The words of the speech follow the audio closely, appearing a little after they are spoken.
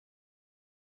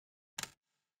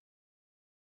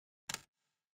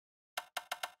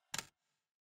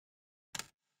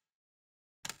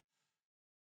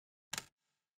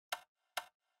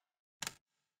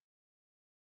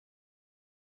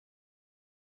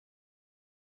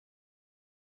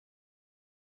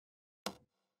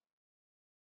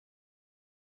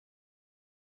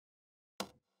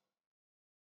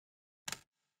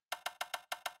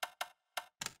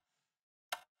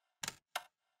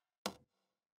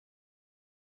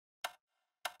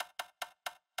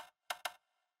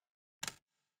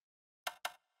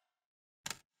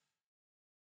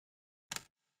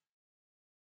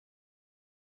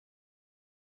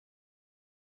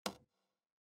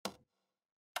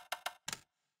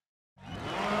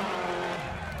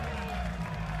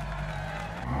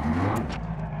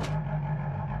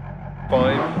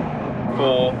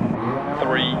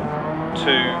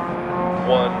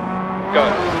1, go.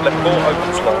 Left 4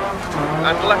 opens long,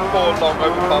 and left 4 long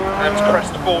over bump and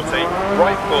crest 40,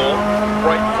 right 4,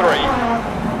 right 3,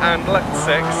 and left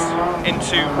 6,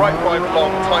 into right 5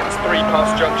 long, tightens 3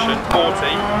 past junction, 40,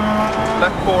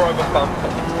 left 4 over bump,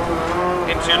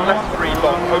 into left 3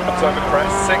 long, opens over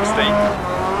crest, 60,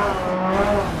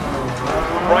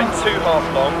 right 2 half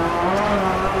long,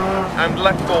 and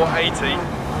left 4, 80,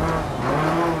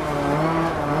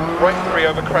 right 3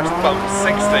 over crest bump,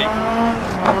 60,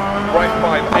 right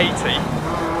 5, 80,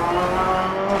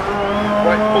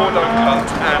 right 4 don't cut,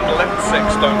 and left 6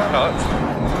 don't cut,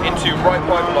 into right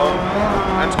 5 long,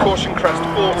 and caution crest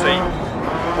 40,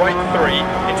 right 3,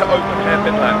 into open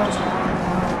hairpin left,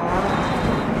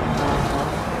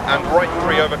 and right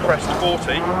 3 over crest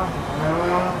 40,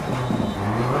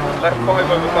 left 5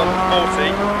 over bump 40,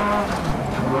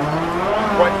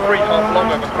 right 3 half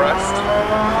long over crest,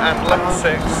 and left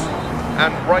 6,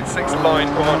 and right 6 line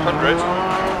for 100,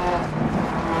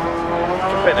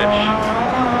 to finish.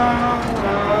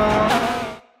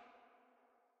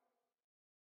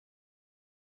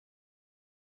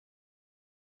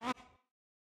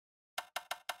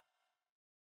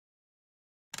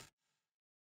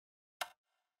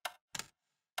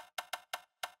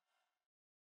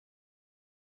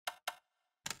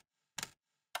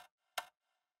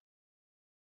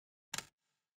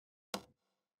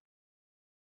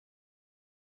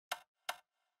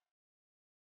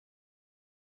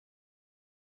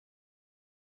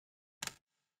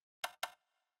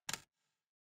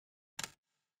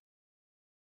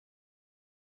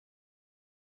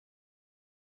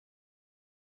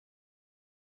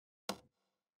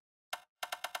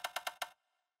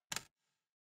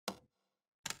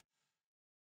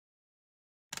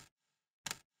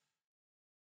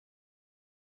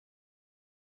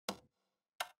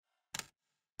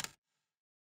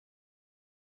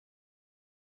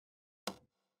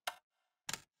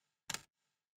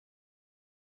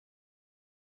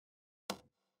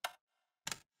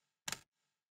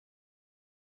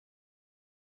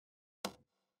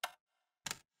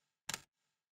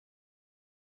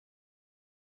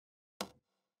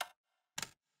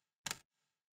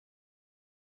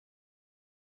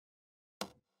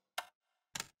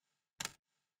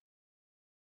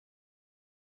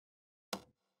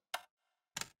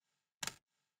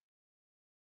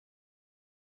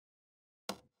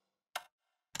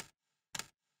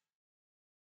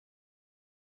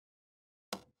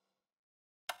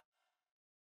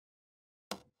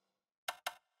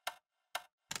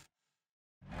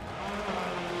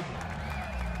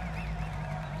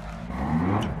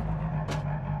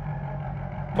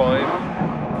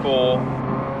 5, 4,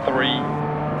 3,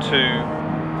 2,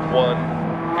 1,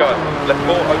 go. Left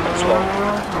 4 opens long,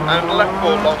 and left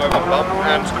 4 long over bump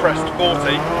and crest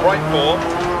 40, right 4,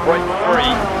 right 3,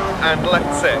 and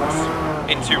left 6,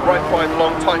 into right 5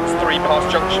 long, tightens 3 past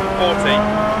junction 40,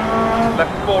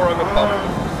 left 4 over bump,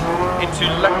 into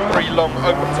left 3 long,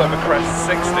 opens over crest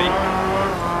 60,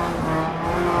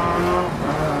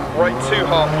 right 2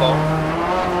 half long,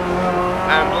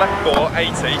 and left 4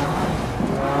 80,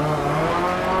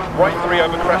 right 3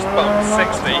 over crest bump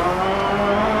 60,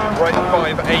 right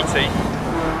 5 80,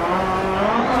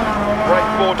 right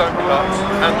 4 don't cut,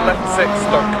 and left 6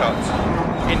 don't cut,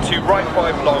 into right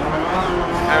 5 long,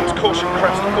 and caution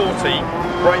crest 40,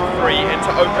 right 3 into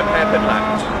open hairpin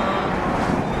left,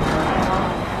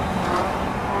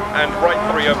 and right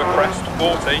 3 over crest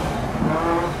 40,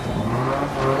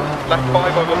 left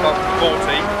 5 over bump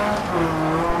 40,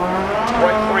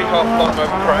 right 3 half long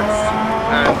over crest,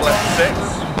 and left 6,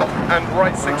 and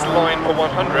right 6 line for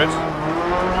 100,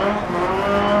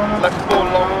 left 4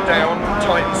 long down,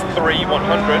 tightens 3,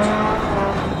 100,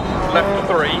 left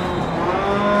 3,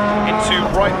 into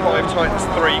right 5 tightens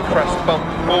 3, crest bump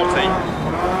 40,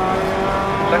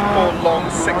 left 4 long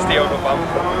 60 over bump,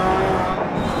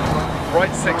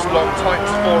 right 6 long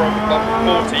tightens 4 over bump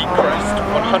 40, crest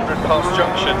 100 past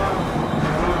junction,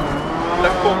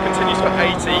 left 4 continues for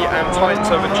 80 and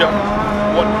tightens over jump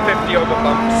 150 over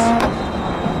bumps,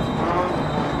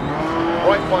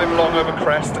 right 5 long over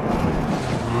crest,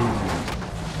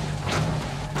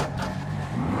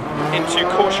 into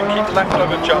caution, keep left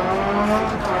over jump,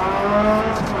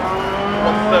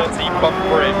 130, bump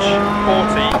bridge,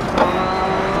 40,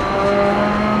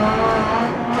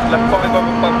 left 5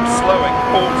 over bump, slowing,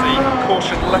 40,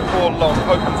 caution, left 4 long,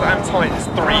 opens and tightens,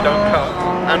 3 don't cut,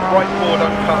 and right 4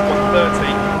 don't cut,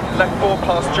 130, left 4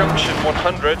 past junction,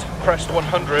 100, crest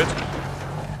 100,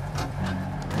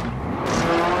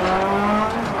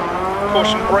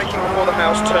 caution, braking before the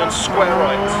house, turns square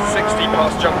right, 60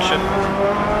 past junction,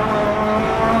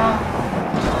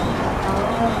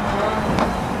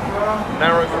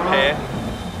 narrow from here.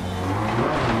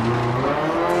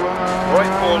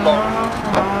 Right 4 long,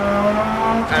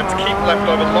 and keep left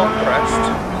over long crest.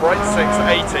 Right 6,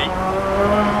 80.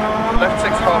 Left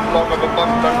 6 half long over bump,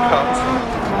 don't cut.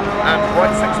 And right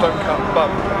 6 don't cut,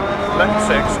 bump. Left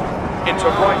 6 into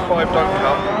right 5 don't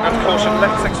cut. And caution,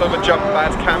 left 6 over jump,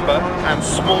 bad camber. And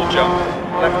small jump.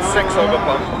 Left 6 over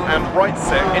bump. And right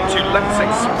 6 into left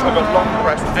 6 over long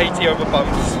crest, 80 over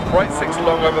bumps. Right 6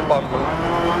 long over bump.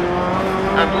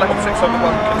 And left 6 over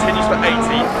bump continues for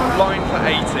 80. Line for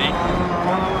 80.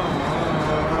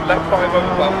 Left 5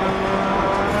 over bump.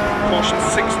 Caution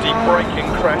 60, braking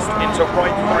crest into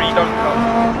right 3, don't cut,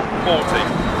 40.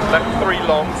 Left 3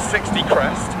 long, 60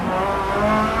 crest.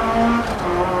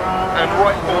 And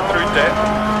right 4 through dip.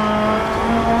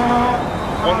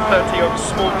 130 over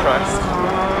small crest.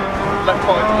 Left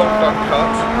 5 long, don't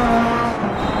cut.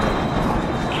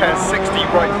 Care 60,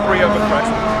 right 3 over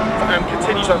crest. And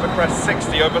continues over crest,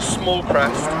 60 over small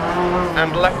crest.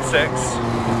 And left 6.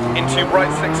 Into right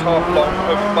 6 half long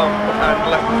over bump and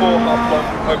left 4 half long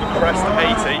over crest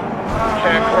 80.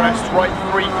 Care crest, right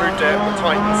 3 through dip,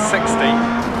 tighten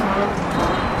 60.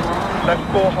 Left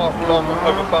 4 half long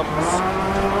over bumps.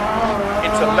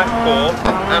 Into left 4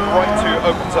 and right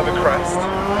 2 opens over crest.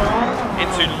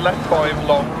 Into left 5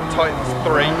 long, tightens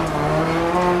 3.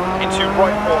 Into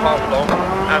right 4 half long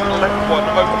and left 1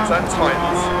 opens and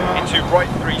tightens. Into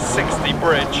right 3, 60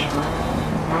 bridge.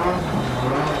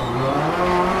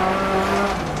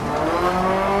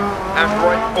 And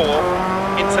right 4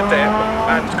 into dip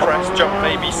and crest jump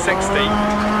maybe 60.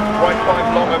 Right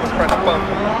 5 long over crest bump.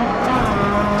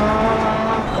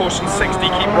 Caution 60,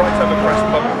 keep right over crest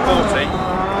bump 40.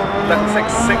 Left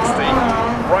 6 60.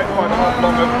 Right 5 half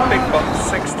long over big bump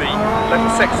 60.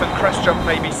 Left 6 and crest jump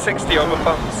maybe 60 over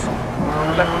bumps.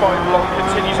 Left 5 long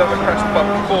continues over crest bump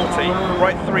 40.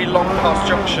 Right 3 long past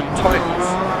junction tightens.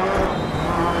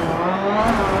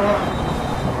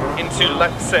 Into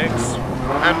left 6.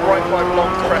 And right 5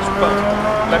 long crest bump.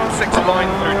 Left 6 line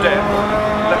through dip.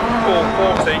 Left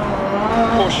 4 40.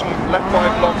 Caution left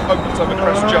 5 long opens over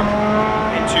crest jump.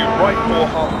 Into right 4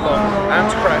 half long and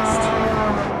crest.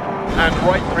 And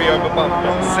right 3 over bump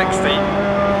 60.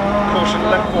 Caution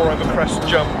left 4 over crest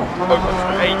jump. Opens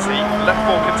for 80. Left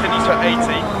 4 continues for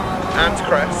 80. And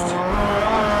crest.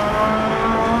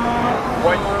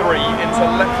 Right 3 into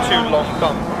left 2 long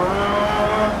bump.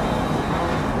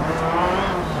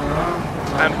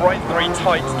 And right 3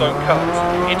 tight, don't cut,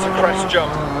 into crest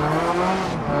jump.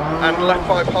 And left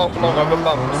 5 half long over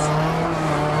bumps.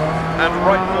 And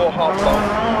right 4 half long,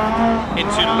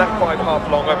 into left 5 half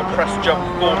long over crest jump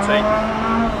 40.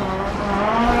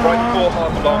 Right 4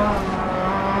 half long,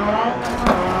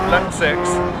 left 6.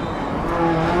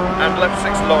 And left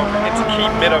 6 long, into keep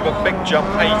mid over big jump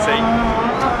 80.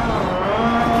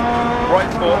 Right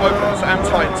 4 opens and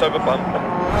tightens over bump.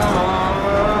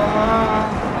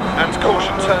 And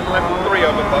caution turn left 3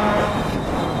 over bump.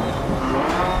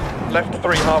 Left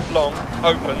 3 half long,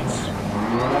 opens.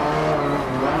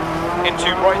 Into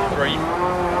right 3.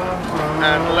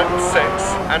 And left 6.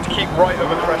 And keep right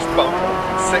over crest bump,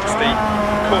 60.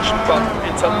 Caution bump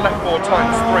into left 4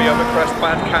 times 3 over crest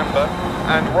bad camber.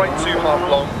 And right 2 half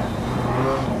long.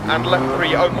 And left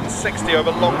 3 opens 60 over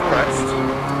long crest.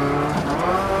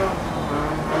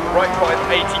 Right 5,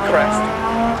 80 crest.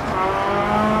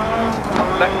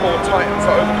 Left 4 tightens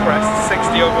over crest,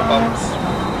 60 over bumps.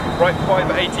 Right 5,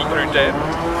 80 through dip.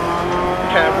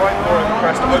 Care right 4 over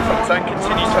crest, opens and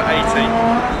continues for 80.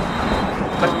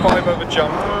 Left 5 over jump.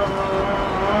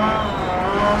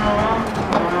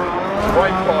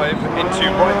 Right 5 into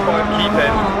right 5 keep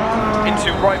in.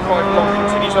 Into right 5 long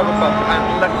continues over bump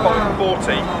and left 5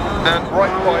 40. And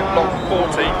right 5 long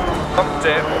 40. Bump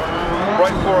dip.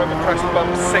 Right 4 over crest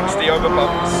bump 60 over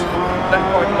bumps. Left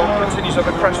 5 long continues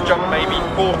over crest jump maybe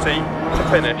 40 to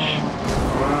finish.